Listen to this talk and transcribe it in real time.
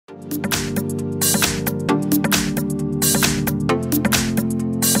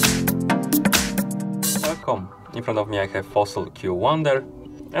front of me I have Fossil Q Wonder,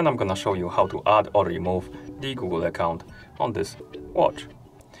 and I'm gonna show you how to add or remove the Google account on this watch.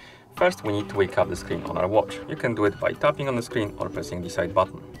 First, we need to wake up the screen on our watch. You can do it by tapping on the screen or pressing the side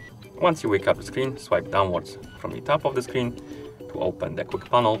button. Once you wake up the screen, swipe downwards from the top of the screen to open the quick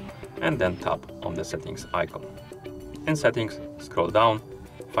panel, and then tap on the settings icon. In settings, scroll down,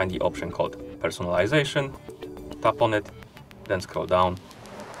 find the option called personalization, tap on it, then scroll down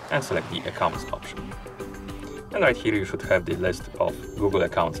and select the accounts option. And right here you should have the list of Google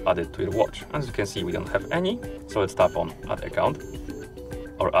accounts added to your watch. As you can see, we don't have any, so let's tap on add account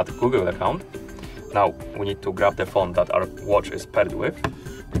or add Google account. Now we need to grab the phone that our watch is paired with,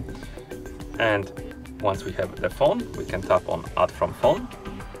 and once we have the phone, we can tap on add from phone.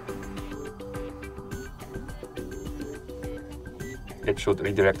 It should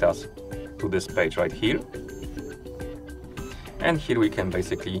redirect us to this page right here. And here we can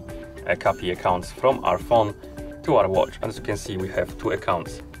basically copy accounts from our phone to our watch. As you can see, we have two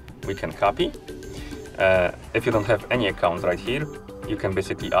accounts we can copy. If you don't have any accounts right here, you can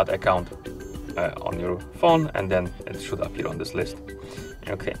basically add account on your phone, and then it should appear on this list.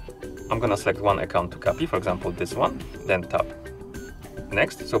 Okay, I'm gonna select one account to copy, for example this one, then tap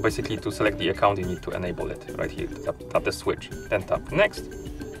next. So basically to select the account you need to enable it right here, tap the switch, then tap next,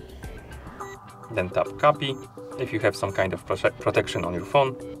 then tap copy. If you have some kind of protection on your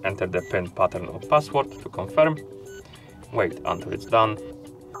phone, enter the PIN, pattern or password to confirm, wait until it's done,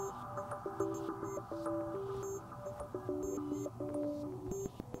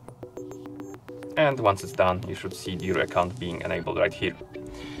 and once it's done you should see your account being enabled right here.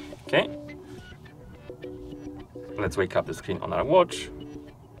 Okay, let's wake up the screen on our watch,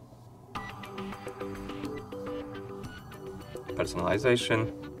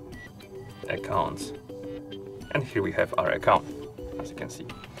 personalization, accounts, and here we have our account, as you can see.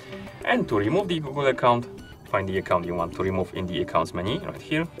 And to remove the Google account, find the account you want to remove in the accounts menu right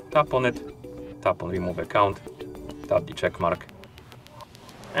here, tap on it, tap on remove account, tap the check mark,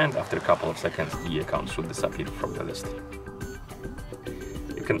 and after a couple of seconds the account should disappear from the list.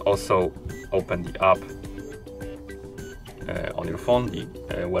 You can also open the app on your phone, the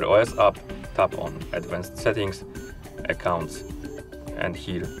Wear OS app, tap on advanced settings, accounts, and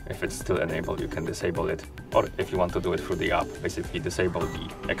here if it's still enabled you can disable it, or if you want to do it through the app, basically disable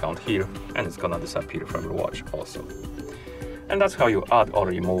the account here and it's gonna disappear from your watch also. And that's how you add or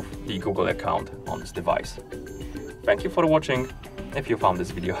remove the Google account on this device. Thank you for watching. If you found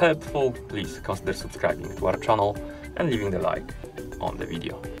this video helpful, please consider subscribing to our channel and leaving the like on the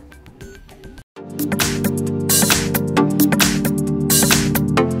video.